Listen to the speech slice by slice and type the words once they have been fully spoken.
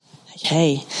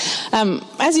Okay.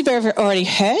 As you've already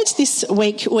heard, this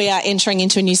week we are entering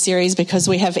into a new series because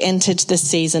we have entered the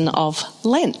season of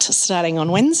Lent, starting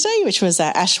on Wednesday, which was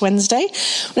Ash Wednesday.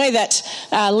 We know that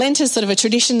Lent is sort of a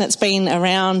tradition that's been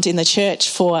around in the church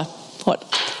for,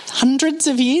 hundreds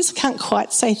of years. I can't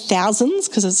quite say thousands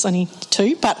because it's only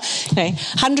 2, but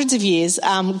hundreds of years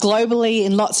globally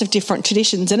in lots of different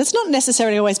traditions. And it's not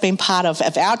necessarily always been part of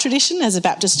our tradition as a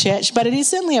Baptist church, but it is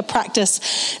certainly a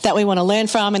practice that we want to learn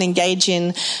from and engage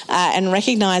in and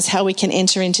recognise how we can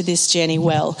enter into this journey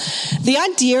well. The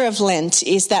idea of Lent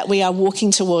is that we are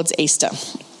walking towards Easter.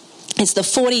 It's the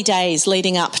 40 days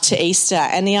leading up to Easter,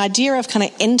 and the idea of kind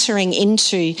of entering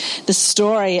into the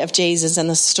story of Jesus and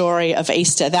the story of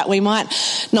Easter, that we might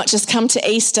not just come to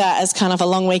Easter as kind of a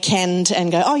long weekend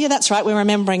and go, oh yeah, that's right, we're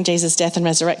remembering Jesus' death and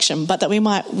resurrection, but that we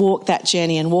might walk that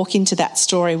journey and walk into that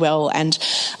story well and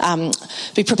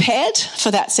be prepared for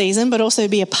that season, but also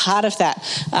be a part of that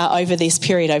over this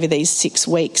period, over these 6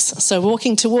 weeks. So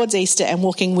walking towards Easter and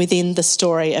walking within the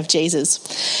story of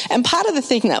Jesus. And part of the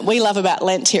thing that we love about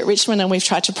Lent here at Richmond, and we've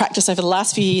tried to practice over the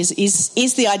last few years,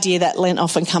 is the idea that Lent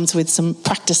often comes with some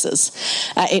practices.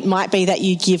 It might be that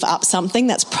you give up something.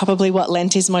 That's probably what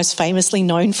Lent is most famously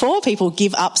known for. People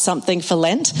give up something for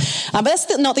Lent. But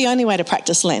that's not the only way to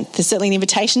practice Lent. There's certainly an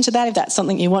invitation to that if that's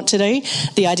something you want to do,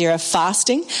 the idea of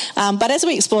fasting. But as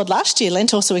we explored last year,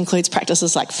 Lent also includes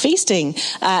practices like feasting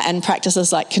and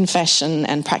practices like confession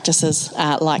and practices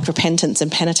like repentance and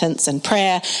penitence and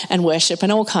prayer and worship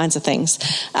and all kinds of things.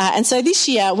 And so this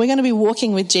year we're going to be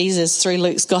walking with Jesus through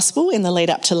Luke's Gospel in the lead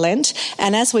up to Lent.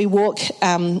 And as we walk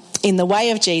in the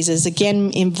way of Jesus, again,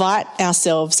 invite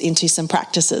ourselves into some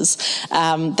practices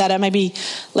that are maybe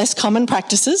less common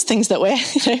practices, things that we're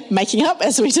making up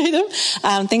as we do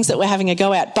them, things that we're having a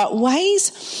go at, but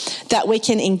ways that we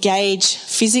can engage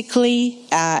physically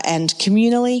and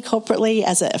communally, corporately,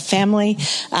 as a family,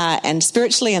 and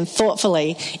spiritually and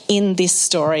thoughtfully in this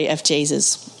story of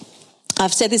Jesus.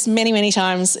 I've said this many, many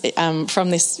times from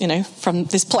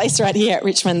this place right here at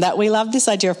Richmond, that we love this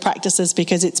idea of practices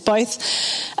because it's both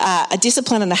a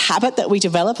discipline and a habit that we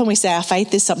develop, and we say our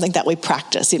faith is something that we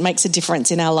practice. It makes a difference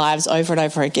in our lives over and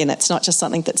over again. It's not just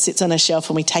something that sits on a shelf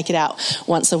and we take it out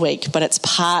once a week, but it's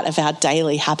part of our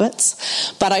daily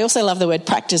habits. But I also love the word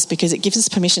practice because it gives us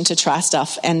permission to try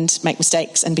stuff and make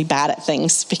mistakes and be bad at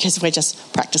things because we're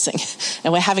just practicing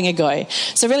and we're having a go.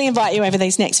 So I really invite you over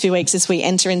these next few weeks as we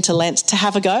enter into Lent to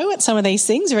have a go at some of these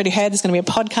things. You've already heard there's going to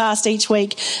be a podcast each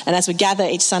week, and as we gather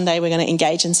each Sunday we're going to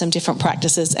engage in some different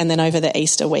practices, and then over the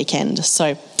Easter weekend.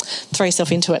 So throw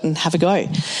yourself into it and have a go.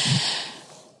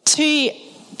 To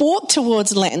walk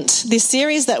towards Lent, this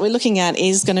series that we're looking at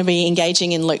is going to be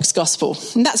engaging in Luke's Gospel.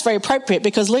 And that's very appropriate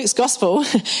because Luke's Gospel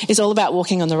is all about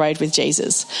walking on the road with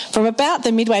Jesus. From about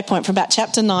the midway point, from about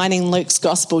chapter 9 in Luke's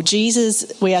Gospel,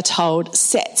 Jesus, we are told,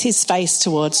 sets his face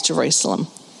towards Jerusalem.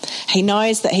 He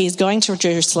knows that he is going to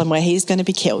Jerusalem where he is going to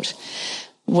be killed,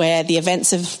 where the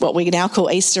events of what we now call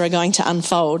Easter are going to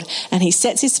unfold, and he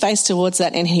sets his face towards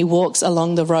that and he walks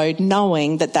along the road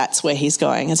knowing that that's where he's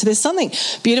going. And so there's something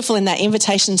beautiful in that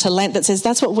invitation to Lent that says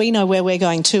that's what we know where we're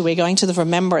going to. We're going to the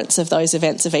remembrance of those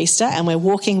events of Easter, and we're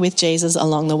walking with Jesus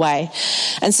along the way.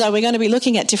 And so we're going to be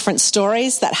looking at different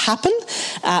stories that happen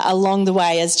along the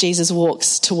way as Jesus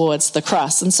walks towards the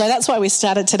cross. And so that's why we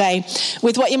started today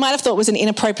with what you might have thought was an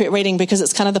inappropriate reading because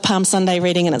it's kind of the Palm Sunday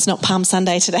reading, and it's not Palm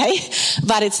Sunday today,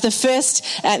 but it's the first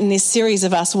in this series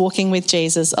of us walking with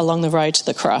Jesus along the road to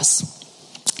the cross.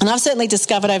 And I've certainly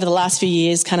discovered over the last few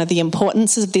years kind of the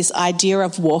importance of this idea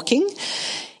of walking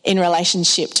in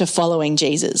relationship to following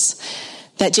Jesus.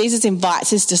 That Jesus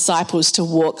invites his disciples to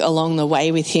walk along the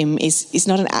way with him is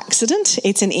not an accident.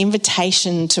 It's an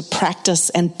invitation to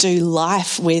practice and do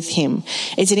life with him.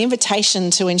 It's an invitation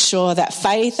to ensure that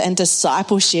faith and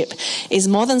discipleship is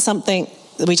more than something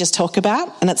that we just talk about,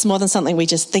 and it's more than something we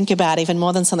just think about, even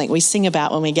more than something we sing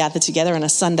about when we gather together on a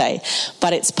Sunday,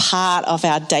 but it's part of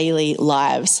our daily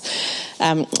lives.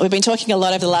 We've been talking a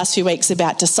lot over the last few weeks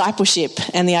about discipleship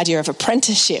and the idea of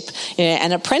apprenticeship.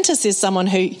 An apprentice is someone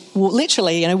who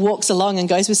literally, walks along and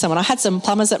goes with someone. I had some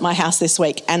plumbers at my house this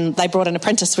week, and they brought an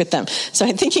apprentice with them. So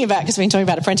I'm thinking about, because we've been talking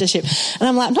about apprenticeship, and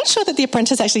I'm like, I'm not sure that the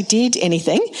apprentice actually did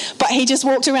anything, but he just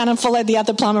walked around and followed the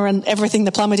other plumber, and everything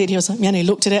the plumber did, he was like, he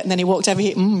looked at it, and then he walked over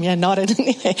here, nodded.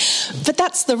 But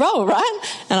that's the role, right?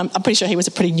 And I'm pretty sure he was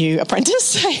a pretty new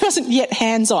apprentice. He wasn't yet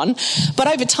hands-on. But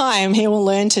over time, he will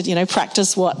learn to,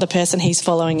 practice what the person he's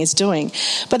following is doing.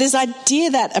 But this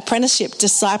idea that apprenticeship,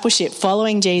 discipleship,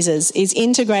 following Jesus is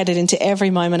integrated into every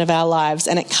moment of our lives,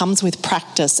 and it comes with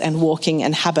practice and walking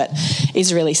and habit,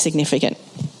 is really significant.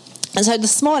 And so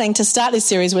this morning, to start this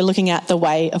series, we're looking at the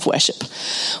way of worship.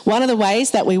 One of the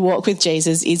ways that we walk with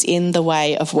Jesus is in the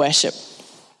way of worship.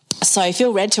 So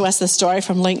Phil read to us the story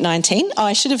from Luke 19.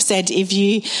 I should have said, if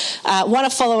you want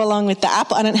to follow along with the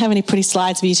app, I don't have any pretty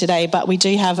slides for you today, but we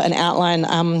do have an outline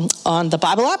on the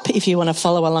Bible app if you want to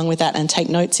follow along with that and take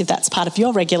notes. If that's part of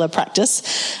your regular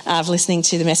practice of listening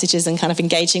to the messages and kind of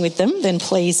engaging with them, then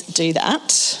please do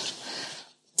that.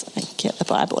 So get the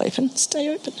Bible open. Stay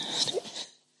open.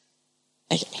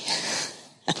 Okay.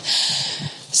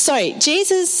 So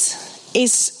Jesus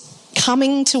is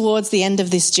coming towards the end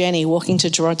of this journey, walking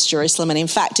towards Jerusalem. And in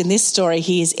fact, in this story,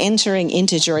 he is entering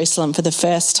into Jerusalem for the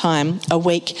first time a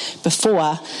week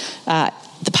before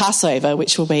the Passover,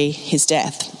 which will be his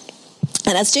death.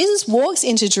 And as Jesus walks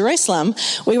into Jerusalem,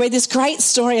 we read this great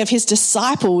story of his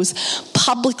disciples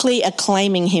publicly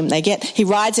acclaiming him. He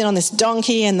rides in on this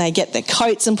donkey and they get their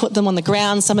coats and put them on the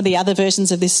ground. Some of the other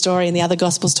versions of this story in the other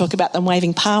Gospels talk about them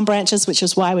waving palm branches, which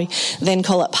is why we then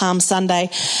call it Palm Sunday.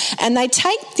 And they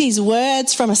take these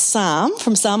words from Psalm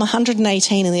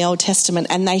 118 in the Old Testament,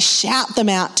 and they shout them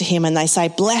out to him and they say,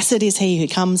 "Blessed is he who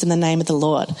comes in the name of the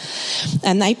Lord."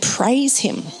 And they praise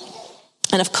him.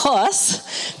 And of course,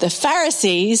 the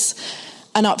Pharisees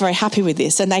are not very happy with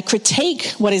this, and they critique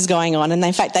what is going on. And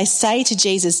in fact, they say to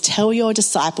Jesus, "Tell your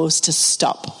disciples to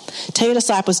stop. Tell your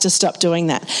disciples to stop doing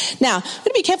that." Now, I'm going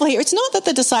to be careful here. It's not that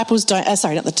the disciples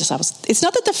It's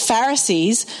not that the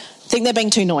Pharisees think they're being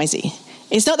too noisy.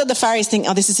 It's not that the Pharisees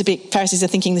think, Pharisees are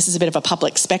thinking this is a bit of a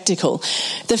public spectacle.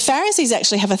 The Pharisees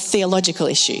actually have a theological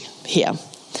issue here,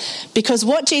 because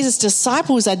what Jesus'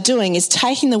 disciples are doing is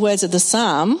taking the words of the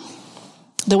Psalm,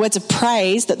 the words of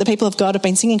praise that the people of God have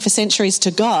been singing for centuries to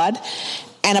God,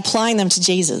 and applying them to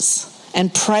Jesus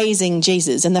and praising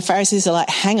Jesus. And the Pharisees are like,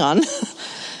 hang on,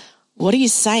 what are you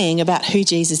saying about who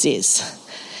Jesus is?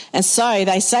 And so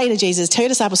they say to Jesus, "Tell your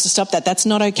disciples to stop that. That's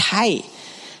not okay.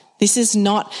 This is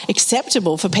not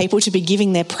acceptable for people to be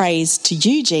giving their praise to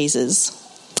you, Jesus,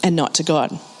 and not to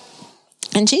God."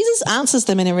 And Jesus answers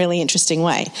them in a really interesting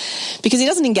way, because he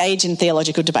doesn't engage in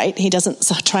theological debate. He doesn't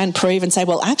try and prove and say,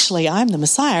 well, actually, I'm the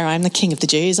Messiah. I'm the King of the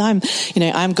Jews. I'm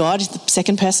God, the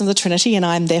second person of the Trinity, and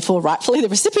I'm therefore rightfully the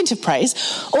recipient of praise.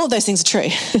 All of those things are true.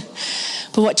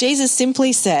 But what Jesus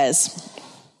simply says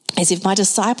is, if my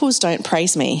disciples don't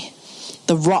praise me,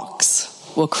 the rocks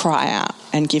will cry out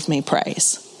and give me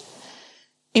praise.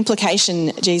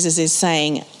 Implication, Jesus is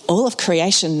saying, all of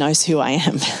creation knows who I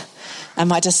am. And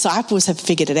my disciples have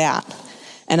figured it out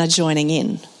and are joining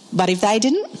in. But if they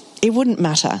didn't, it wouldn't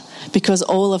matter, because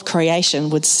all of creation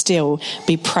would still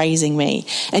be praising me.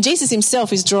 And Jesus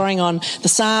himself is drawing on the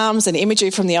Psalms and imagery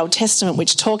from the Old Testament,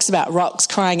 which talks about rocks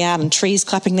crying out and trees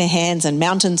clapping their hands and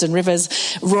mountains and rivers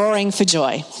roaring for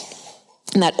joy.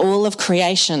 And that all of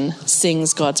creation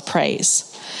sings God's praise.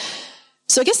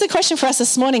 So I guess the question for us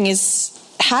this morning is,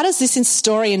 how does this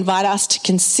story invite us to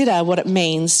consider what it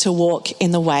means to walk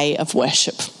in the way of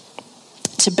worship?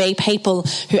 To be people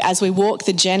who, as we walk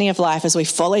the journey of life, as we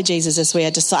follow Jesus, as we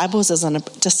are disciples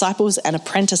and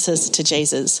apprentices to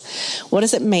Jesus, what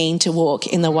does it mean to walk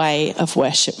in the way of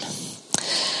worship?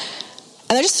 And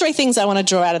there are just three things I want to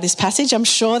draw out of this passage. I'm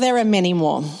sure there are many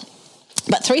more,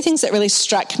 but three things that really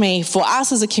struck me for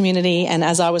us as a community and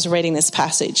as I was reading this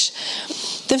passage.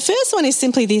 The first one is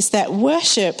simply this, that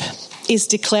worship is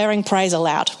declaring praise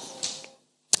aloud.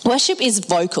 Worship is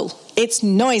vocal. It's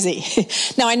noisy.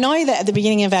 Now, I know that at the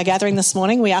beginning of our gathering this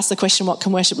morning, we asked the question, what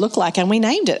can worship look like? And we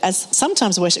named it, as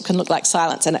sometimes worship can look like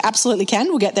silence, and it absolutely can.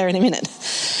 We'll get there in a minute.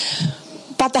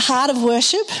 But the heart of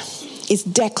worship is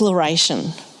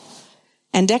declaration.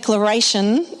 And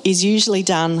declaration is usually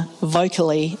done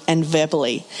vocally and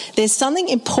verbally. There's something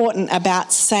important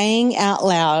about saying out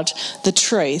loud the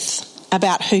truth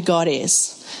about who God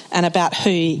is and about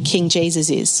who King Jesus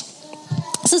is.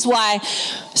 This is why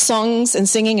songs and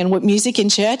singing and music in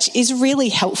church is really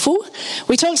helpful.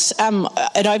 We talked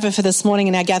it over for this morning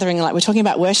in our gathering, we're talking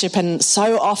about worship, and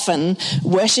so often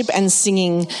worship and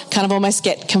singing kind of almost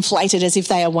get conflated as if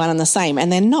they are one and the same,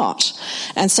 and they're not.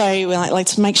 And so we're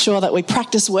let's make sure that we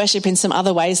practice worship in some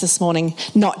other ways this morning,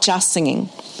 not just singing.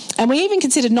 And we even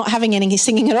considered not having any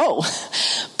singing at all.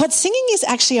 But singing is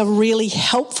actually a really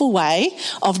helpful way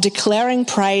of declaring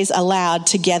praise aloud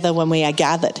together when we are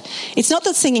gathered. It's not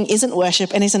that singing isn't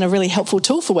worship and isn't a really helpful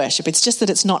tool for worship. It's just that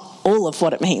it's not all of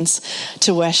what it means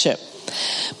to worship.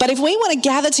 But if we want to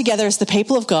gather together as the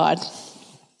people of God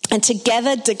and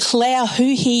together declare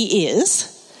who He is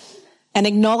and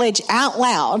acknowledge out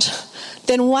loud,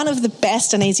 then one of the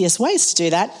best and easiest ways to do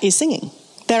that is singing.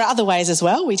 There are other ways as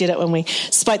well. We did it when we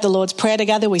spoke the Lord's Prayer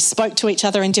together. We spoke to each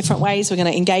other in different ways. We're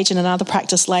going to engage in another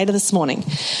practice later this morning.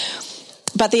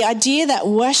 But the idea that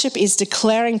worship is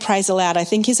declaring praise aloud, I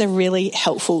think, is a really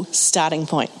helpful starting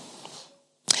point.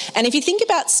 And if you think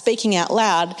about speaking out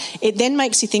loud, it then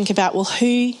makes you think about, well,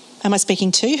 who am I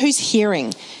speaking to? Who's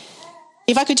hearing?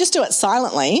 If I could just do it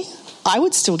silently, I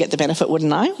would still get the benefit,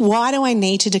 wouldn't I? Why do I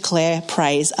need to declare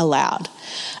praise aloud?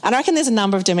 And I reckon there's a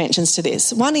number of dimensions to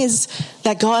this. One is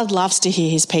that God loves to hear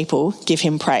his people give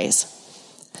him praise.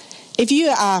 If you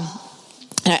are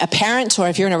a parent, or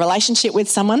if you're in a relationship with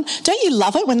someone, don't you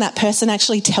love it when that person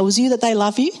actually tells you that they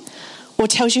love you, or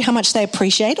tells you how much they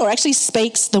appreciate, or actually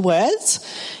speaks the words?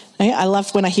 I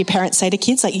love when I hear parents say to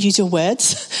kids, like, use your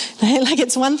words. Like,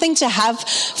 it's one thing to have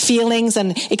feelings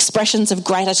and expressions of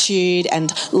gratitude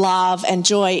and love and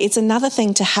joy. It's another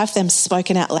thing to have them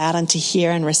spoken out loud and to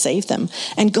hear and receive them.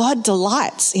 And God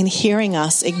delights in hearing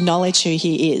us acknowledge who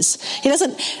he is. He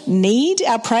doesn't need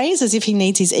our praise as if he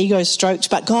needs his ego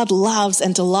stroked, but God loves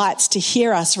and delights to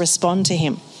hear us respond to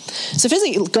him. So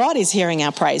firstly, God is hearing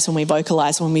our praise when we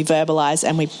vocalise, when we verbalise,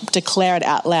 and we declare it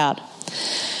out loud.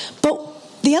 But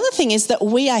the other thing is that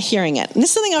we are hearing it. And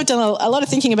this is something I've done a lot of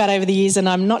thinking about over the years, and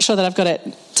I'm not sure that I've got it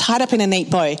tied up in a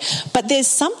neat bow. But there's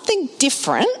something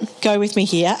different, go with me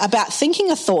here, about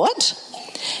thinking a thought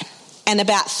and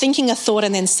about thinking a thought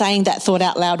and then saying that thought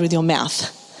out loud with your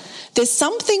mouth. There's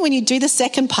something when you do the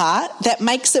second part that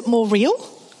makes it more real.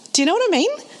 Do you know what I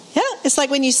mean? Yeah, it's like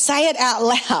when you say it out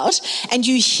loud and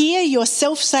you hear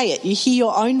yourself say it, you hear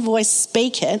your own voice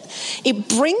speak it, it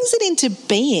brings it into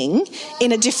being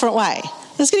in a different way.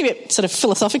 It's going to be a bit sort of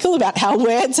philosophical about how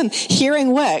words and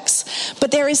hearing works,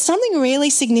 but there is something really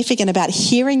significant about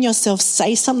hearing yourself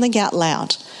say something out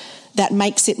loud that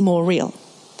makes it more real.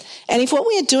 And if what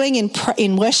we are doing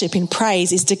in worship, in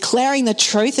praise, is declaring the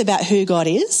truth about who God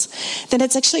is, then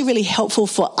it's actually really helpful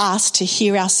for us to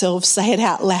hear ourselves say it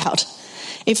out loud.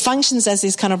 It functions as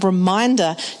this kind of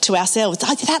reminder to ourselves,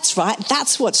 oh, that's right,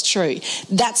 that's what's true,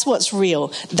 that's what's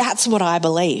real, that's what I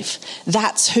believe,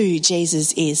 that's who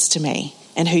Jesus is to me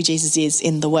and who Jesus is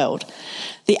in the world.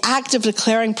 The act of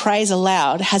declaring praise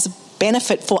aloud has a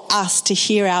benefit for us to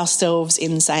hear ourselves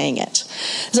in saying it.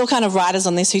 There's all kind of writers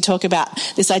on this who talk about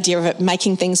this idea of it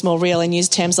making things more real and use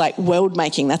terms like world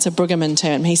making. That's a Brueggemann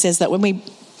term. He says that when we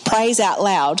praise out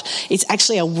loud, it's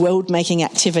actually a world-making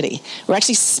activity. We're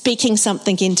actually speaking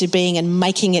something into being and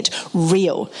making it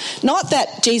real. Not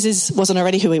that Jesus wasn't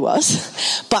already who he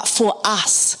was, but for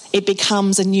us, it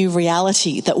becomes a new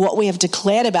reality, that what we have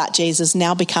declared about Jesus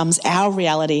now becomes our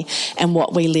reality and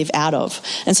what we live out of.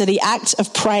 And so the act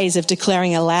of praise, of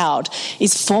declaring aloud,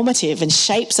 is formative and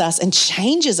shapes us and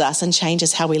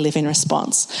changes how we live in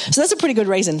response. So that's a pretty good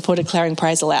reason for declaring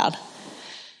praise aloud.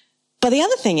 But the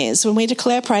other thing is, when we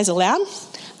declare praise aloud,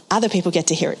 other people get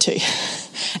to hear it too.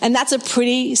 And that's a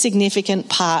pretty significant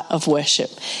part of worship.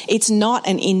 It's not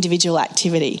an individual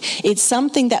activity. It's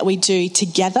something that we do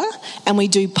together and we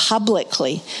do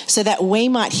publicly so that we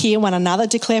might hear one another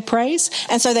declare praise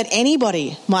and so that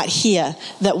anybody might hear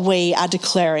that we are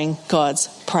declaring God's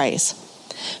praise.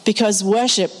 Because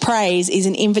worship, praise, is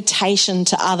an invitation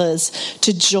to others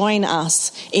to join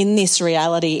us in this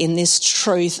reality, in this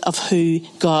truth of who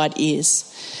God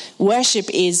is. Worship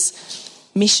is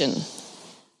mission,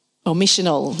 or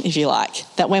missional, if you like.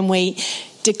 That when we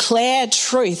declare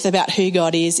truth about who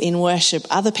God is in worship,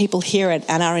 other people hear it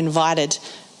and are invited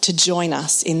to join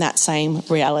us in that same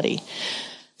reality.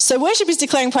 So worship is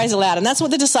declaring praise aloud, and that's what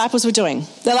the disciples were doing.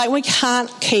 They're like, we can't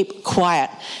keep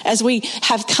quiet. As we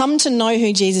have come to know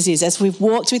who Jesus is, as we've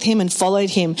walked with him and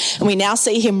followed him, and we now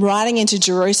see him riding into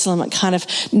Jerusalem and kind of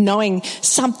knowing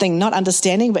something, not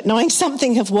understanding, but knowing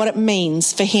something of what it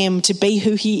means for him to be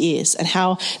who he is and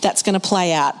how that's going to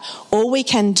play out. All we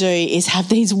can do is have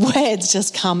these words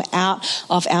just come out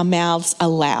of our mouths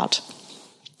aloud.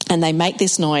 And they make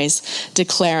this noise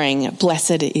declaring,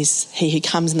 blessed is he who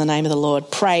comes in the name of the Lord.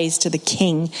 Praise to the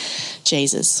King,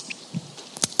 Jesus.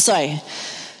 So,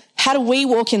 how do we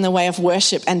walk in the way of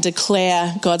worship and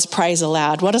declare God's praise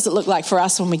aloud? What does it look like for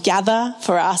us when we gather,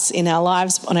 for us in our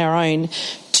lives on our own,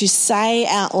 to say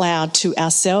out loud to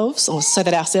ourselves, or so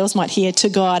that ourselves might hear, to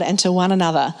God and to one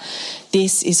another,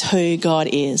 this is who God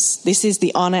is. This is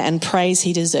the honour and praise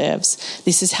he deserves.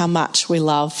 This is how much we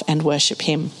love and worship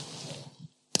him.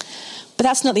 But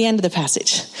that's not the end of the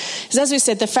passage. Because as we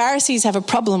said, the Pharisees have a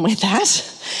problem with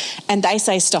that and they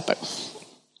say, stop it.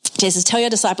 Jesus, tell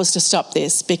your disciples to stop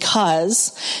this,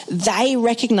 because they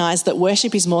recognise that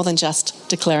worship is more than just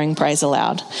declaring praise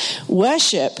aloud.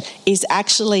 Worship is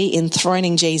actually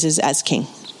enthroning Jesus as King.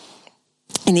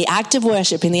 In the act of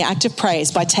worship, in the act of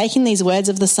praise, by taking these words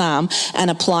of the psalm and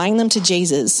applying them to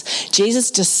Jesus, Jesus'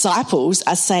 disciples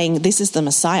are saying, this is the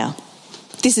Messiah.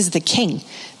 This is the King.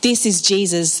 This is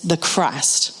Jesus the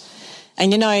Christ.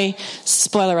 And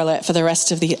spoiler alert for the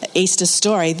rest of the Easter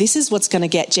story, this is what's going to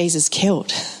get Jesus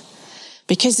killed.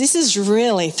 Because this is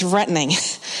really threatening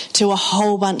to a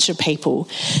whole bunch of people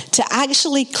to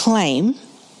actually claim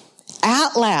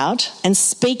out loud and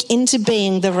speak into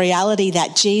being the reality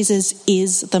that Jesus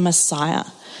is the Messiah,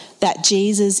 that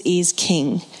Jesus is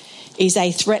King, is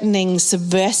a threatening,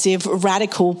 subversive,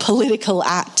 radical, political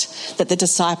act that the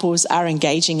disciples are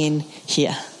engaging in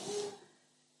here.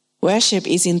 Worship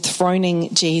is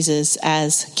enthroning Jesus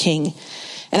as King.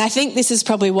 And I think this is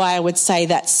probably why I would say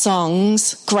that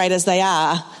songs, great as they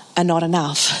are not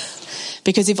enough.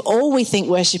 Because if all we think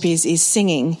worship is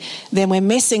singing, then we're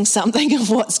missing something of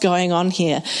what's going on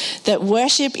here. That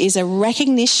worship is a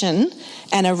recognition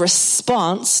and a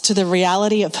response to the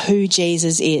reality of who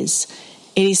Jesus is.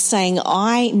 It is saying,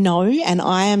 I know and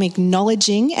I am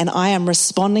acknowledging and I am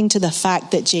responding to the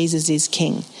fact that Jesus is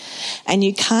King. And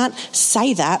you can't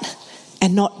say that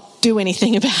and not do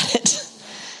anything about it.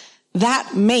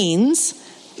 That means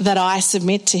that I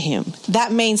submit to him.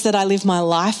 That means that I live my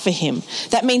life for him.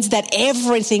 That means that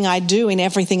everything I do in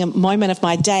every moment of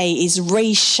my day is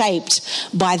reshaped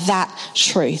by that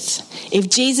truth. If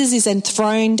Jesus is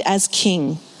enthroned as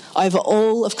King over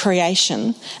all of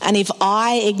creation, and if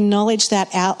I acknowledge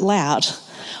that out loud,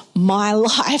 my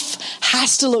life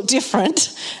has to look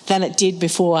different than it did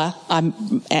before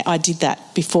I did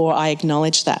that, before I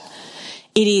acknowledged that.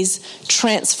 It is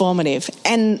transformative.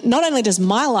 And not only does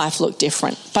my life look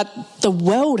different, but the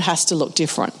world has to look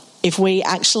different if we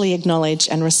actually acknowledge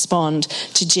and respond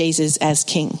to Jesus as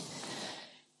King.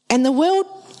 And the world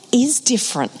is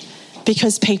different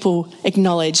because people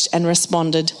acknowledged and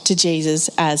responded to Jesus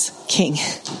as King.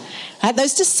 Right?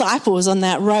 Those disciples on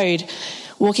that road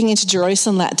walking into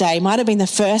Jerusalem that day might have been the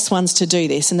first ones to do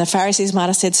this, and the Pharisees might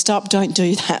have said, stop, don't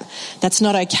do that. That's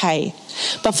not okay.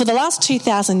 But for the last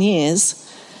 2,000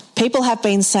 years, people have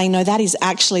been saying, no, that is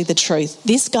actually the truth.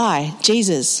 This guy,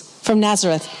 Jesus from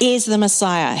Nazareth, is the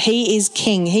Messiah. He is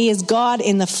King. He is God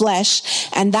in the flesh,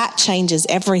 and that changes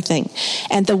everything.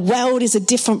 And the world is a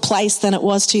different place than it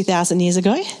was 2,000 years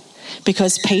ago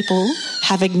because people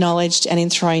have acknowledged and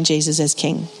enthroned Jesus as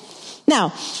King.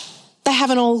 Now, they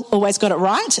haven't all always got it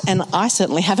right, and I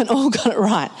certainly haven't all got it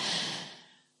right.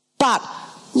 But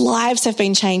lives have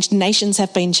been changed, nations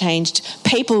have been changed,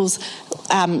 people's,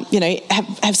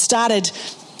 have started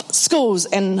schools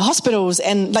and hospitals,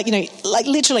 and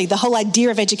literally the whole idea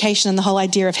of education and the whole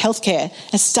idea of healthcare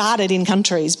has started in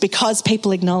countries because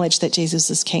people acknowledge that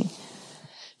Jesus is King.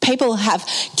 People have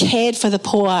cared for the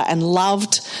poor and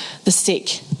loved the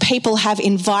sick. People have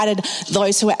invited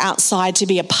those who are outside to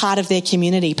be a part of their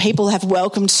community. People have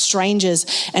welcomed strangers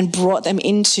and brought them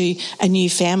into a new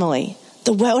family.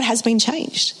 The world has been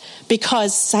changed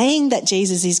because saying that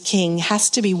Jesus is King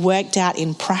has to be worked out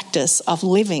in practice of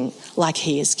living like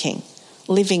he is King,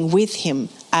 living with him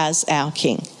as our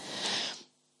King.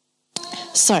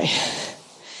 So,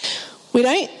 we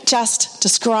don't just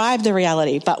describe the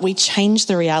reality, but we change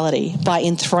the reality by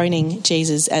enthroning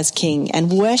Jesus as King. And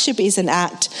worship is an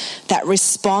act that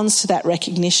responds to that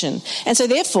recognition. And so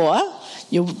therefore,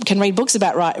 you can read books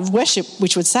about worship,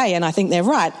 which would say, and I think they're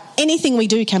right, anything we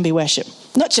do can be worship,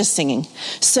 not just singing.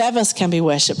 Service can be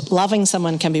worship. Loving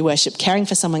someone can be worship. Caring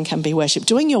for someone can be worship.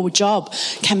 Doing your job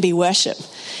can be worship.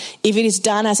 If it is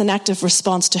done as an act of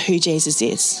response to who Jesus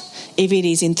is, if it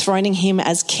is enthroning him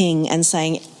as King and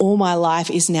saying, all my life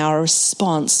is now a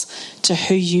response to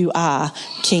who you are,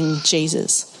 King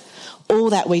Jesus. All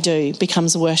that we do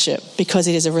becomes worship because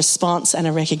it is a response and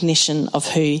a recognition of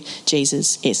who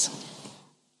Jesus is.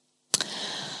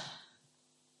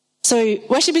 So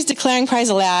worship is declaring praise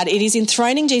aloud. It is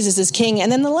enthroning Jesus as King.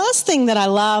 And then the last thing that I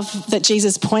love that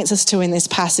Jesus points us to in this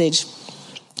passage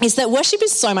is that worship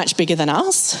is so much bigger than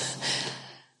us.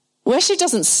 Worship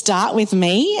doesn't start with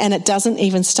me, and it doesn't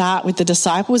even start with the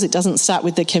disciples. It doesn't start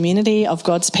with the community of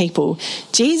God's people.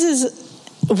 Jesus'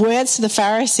 words to the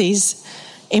Pharisees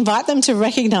invite them to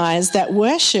recognise that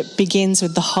worship begins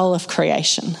with the whole of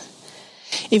creation.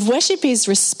 If worship is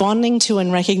responding to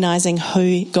and recognising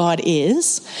who God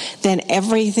is, then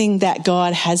everything that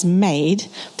God has made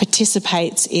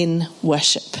participates in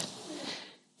worship.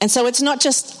 And so it's not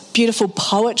just beautiful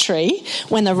poetry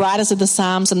when the writers of the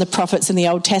Psalms and the prophets in the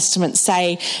Old Testament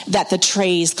say that the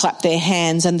trees clap their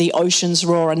hands and the oceans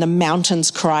roar and the mountains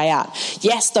cry out.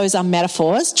 Yes, those are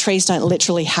metaphors. Trees don't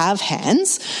literally have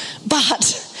hands,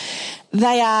 but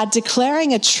they are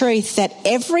declaring a truth that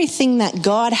everything that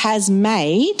God has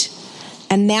made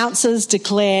announces,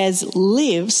 declares,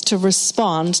 lives to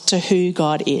respond to who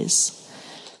God is.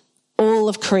 all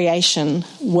of creation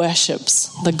worships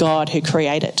the God who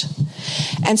created.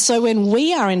 And so when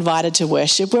we are invited to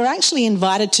worship, we're actually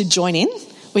invited to join in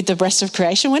with the rest of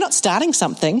creation. We're not starting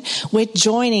something, we're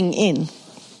joining in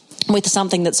with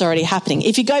something that's already happening.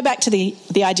 If you go back to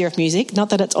the idea of music,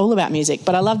 not that it's all about music,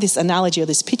 but I love this analogy or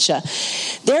this picture.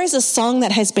 There is a song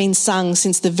that has been sung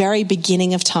since the very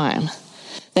beginning of time,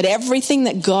 that everything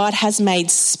that God has made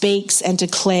speaks and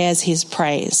declares his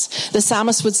praise. The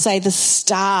psalmist would say the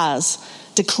stars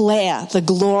declare the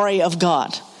glory of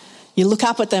God. You look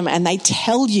up at them and they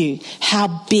tell you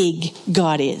how big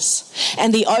God is.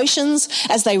 And the oceans,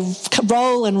 as they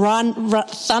roll and run,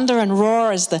 thunder and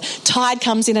roar, as the tide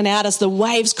comes in and out, as the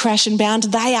waves crash and bound,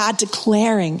 they are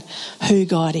declaring who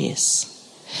God is.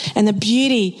 And the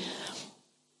beauty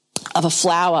of a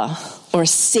flower or a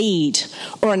seed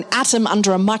or an atom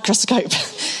under a microscope,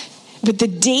 with the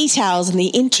details and the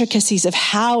intricacies of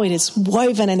how it is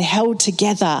woven and held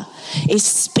together, is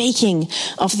speaking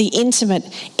of the intimate,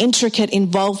 intricate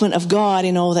involvement of God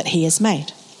in all that he has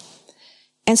made.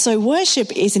 And so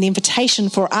worship is an invitation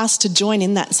for us to join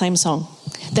in that same song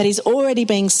that is already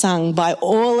being sung by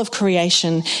all of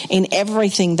creation in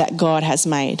everything that God has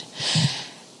made.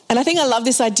 And I think I love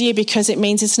this idea because it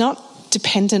means it's not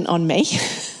dependent on me.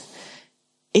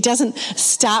 It doesn't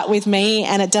start with me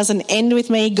and it doesn't end with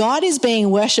me. God is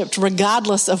being worshipped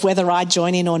regardless of whether I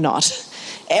join in or not.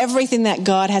 Everything that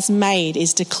God has made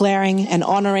is declaring and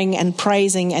honouring and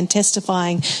praising and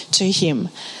testifying to him.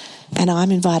 And I'm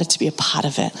invited to be a part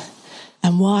of it.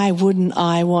 And why wouldn't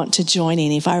I want to join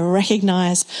in if I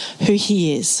recognise who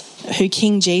he is, who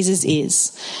King Jesus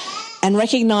is, and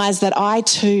recognise that I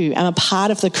too am a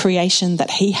part of the creation that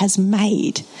he has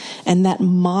made, and that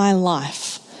my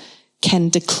life can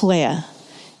declare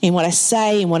in what I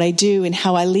say, in what I do, in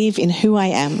how I live, in who I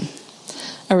am,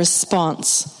 a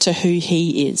response to who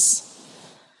he is.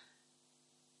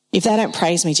 If they don't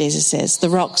praise me, Jesus says, the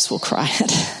rocks will cry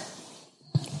it.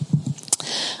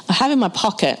 I have in my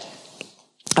pocket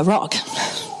a rock.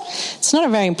 It's not a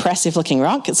very impressive looking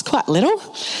rock. It's quite little.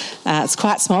 It's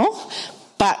quite small.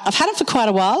 But I've had it for quite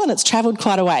a while and it's travelled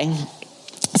quite a way.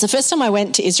 It's the first time I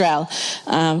went to Israel,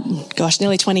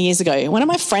 nearly 20 years ago. One of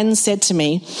my friends said to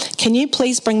me, "Can you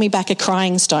please bring me back a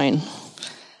crying stone?"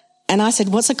 And I said,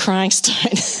 "What's a crying stone?"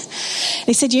 And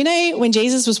he said, "You know, when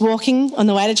Jesus was walking on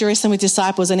the way to Jerusalem with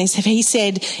disciples, and he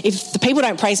said, if the people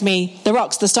don't praise me,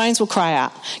 the stones will cry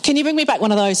out. Can you bring me back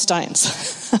one of those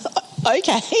stones?"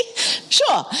 Okay,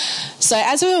 sure. So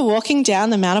as we were walking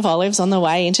down the Mount of Olives on the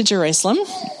way into Jerusalem,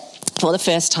 for the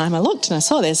first time I looked and I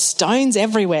saw there's stones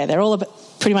everywhere. They're all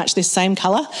pretty much this same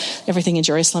colour. Everything in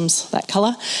Jerusalem's that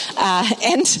colour.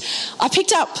 And I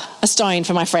picked up a stone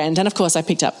for my friend, and of course I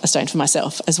picked up a stone for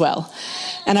myself as well.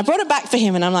 And I brought it back for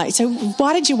him, and I'm like, "So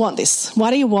why did you want this?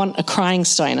 Why do you want a crying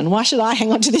stone? And why should I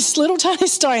hang on to this little tiny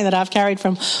stone that I've carried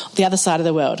from the other side of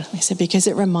the world?" He said, "Because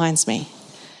it reminds me,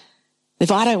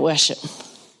 if I don't worship,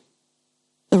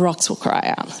 the rocks will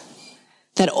cry out.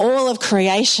 That all of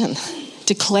creation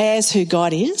declares who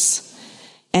God is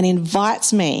and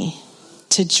invites me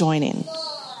to join in,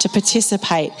 to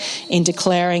participate in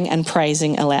declaring and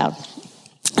praising aloud."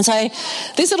 And so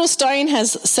this little stone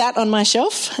has sat on my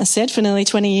shelf, as said, for nearly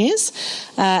 20 years,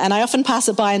 and I often pass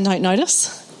it by and don't notice.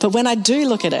 But when I do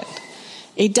look at it,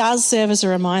 it does serve as a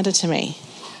reminder to me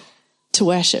to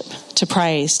worship, to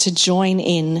praise, to join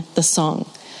in the song.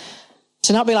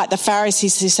 To not be like the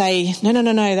Pharisees who say, no,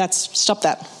 stop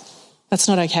that. That's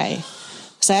not okay.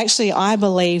 So actually, I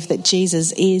believe that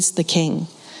Jesus is the King,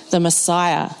 the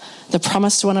Messiah, the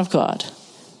promised one of God.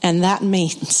 And that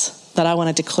means that I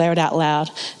want to declare it out loud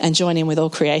and join in with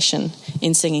all creation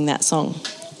in singing that song.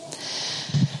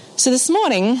 So this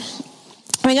morning,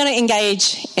 we're going to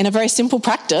engage in a very simple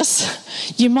practice.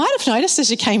 You might have noticed as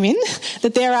you came in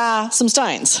that there are some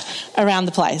stones around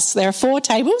the place. There are 4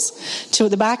 tables, 2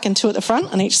 at the back and 2 at the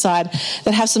front on each side,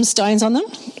 that have some stones on them.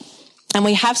 And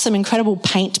we have some incredible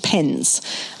paint pens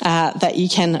that you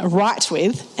can write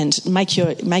with and make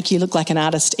you look like an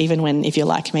artist, even when, if you're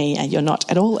like me, and you're not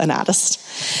at all an artist.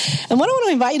 And what I want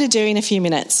to invite you to do in a few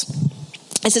minutes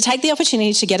is to take the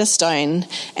opportunity to get a stone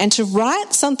and to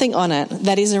write something on it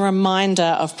that is a reminder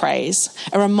of praise,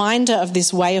 a reminder of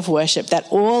this way of worship that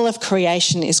all of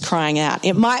creation is crying out.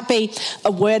 It might be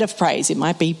a word of praise. It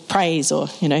might be praise or,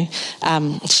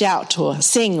 shout or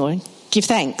sing or give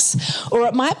thanks. Or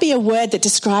it might be a word that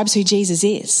describes who Jesus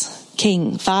is.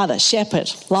 King, Father,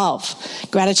 Shepherd, love,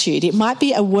 gratitude. It might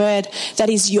be a word that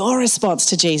is your response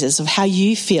to Jesus, of how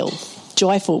you feel,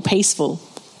 joyful, peaceful,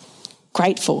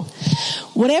 grateful.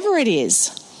 Whatever it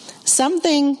is,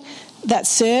 something that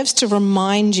serves to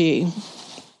remind you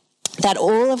that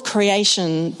all of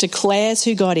creation declares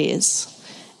who God is,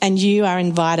 and you are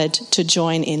invited to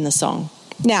join in the song.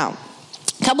 Now,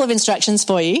 a couple of instructions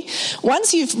for you.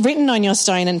 Once you've written on your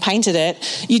stone and painted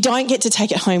it, you don't get to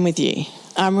take it home with you.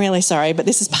 I'm really sorry, but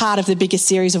this is part of the biggest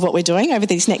series of what we're doing over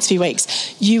these next few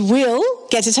weeks. You will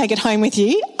get to take it home with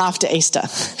you after Easter.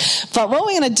 But what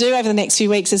we're going to do over the next few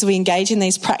weeks as we engage in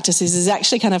these practices is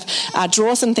actually kind of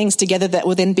draw some things together that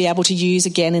we'll then be able to use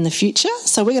again in the future.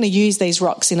 So we're going to use these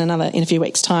rocks in a few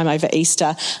weeks' time over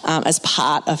Easter as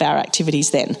part of our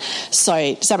activities then.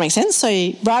 So does that make sense? So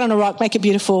write on a rock, make it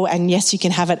beautiful, and yes, you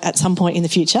can have it at some point in the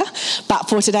future. But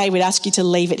for today, we'd ask you to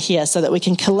leave it here so that we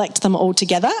can collect them all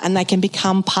together and they can become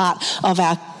part of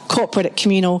our corporate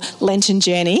communal Lenten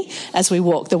journey as we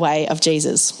walk the way of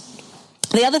Jesus.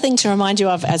 The other thing to remind you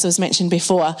of, as was mentioned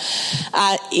before,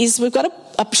 is we've got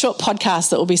a short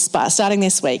podcast that will be starting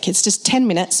this week. It's just 10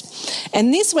 minutes.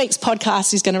 And this week's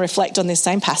podcast is going to reflect on this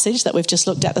same passage that we've just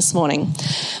looked at this morning.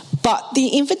 But the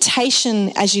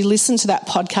invitation as you listen to that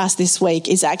podcast this week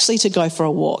is actually to go for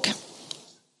a walk.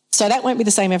 So that won't be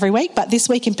the same every week, but this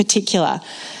week in particular,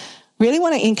 really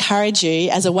want to encourage you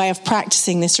as a way of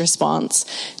practicing this response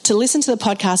to listen to the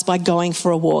podcast by going for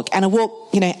a walk, and a walk,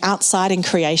 outside in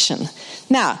creation.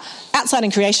 Now, outside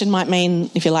in creation might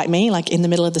mean, if you're like me, like in the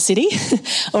middle of the city,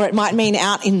 or it might mean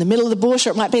out in the middle of the bush, or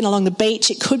it might be along the beach.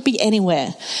 It could be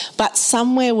anywhere, but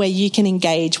somewhere where you can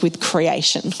engage with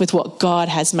creation, with what God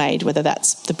has made, whether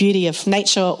that's the beauty of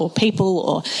nature or people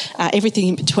or everything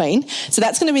in between. So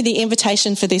that's going to be the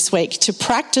invitation for this week, to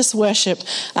practice worship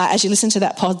as you listen to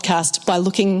that podcast by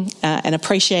looking and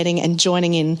appreciating and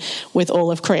joining in with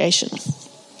all of creation.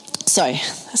 So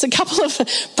there's a couple of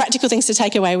practical things to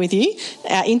take away with you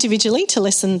individually, to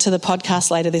listen to the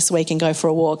podcast later this week and go for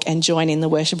a walk and join in the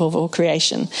worship of all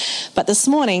creation. But this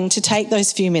morning, to take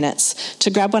those few minutes to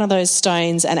grab one of those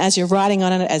stones, and as you're writing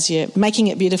on it, as you're making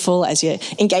it beautiful, as you're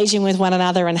engaging with one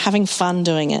another and having fun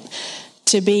doing it,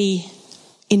 to be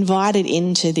invited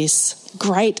into this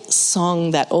great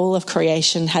song that all of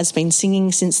creation has been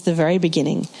singing since the very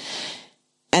beginning,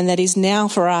 and that is now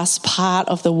for us part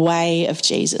of the way of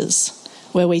Jesus,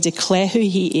 where we declare who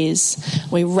he is,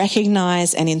 we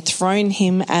recognise and enthrone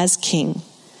him as King,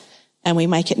 and we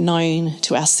make it known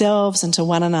to ourselves and to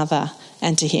one another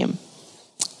and to him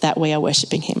that we are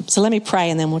worshipping him. So let me pray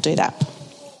and then we'll do that.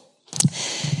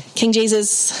 King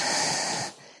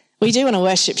Jesus, we do want to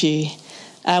worship you.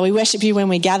 We worship you when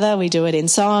we gather. We do it in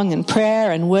song and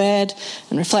prayer and word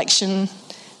and reflection.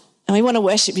 And we want to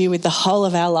worship you with the whole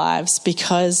of our lives,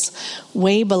 because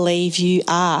we believe you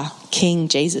are King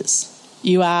Jesus.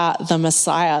 You are the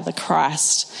Messiah, the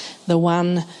Christ, the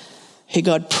one who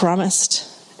God promised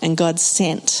and God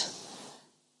sent,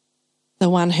 the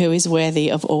one who is worthy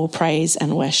of all praise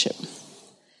and worship.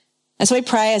 As we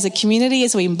pray as a community,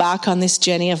 as we embark on this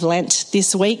journey of Lent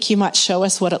this week, you might show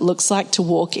us what it looks like to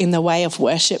walk in the way of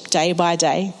worship day by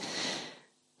day.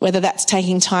 Whether that's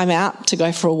taking time out to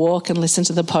go for a walk and listen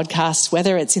to the podcast,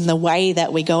 whether it's in the way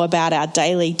that we go about our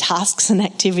daily tasks and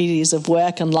activities of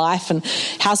work and life and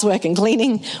housework and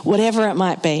cleaning, whatever it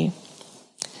might be,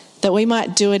 that we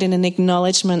might do it in an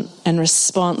acknowledgement and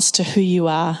response to who you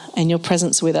are and your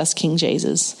presence with us, King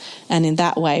Jesus. And in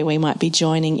that way, we might be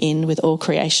joining in with all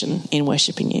creation in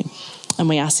worshipping you. And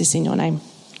we ask this in your name.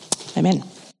 Amen.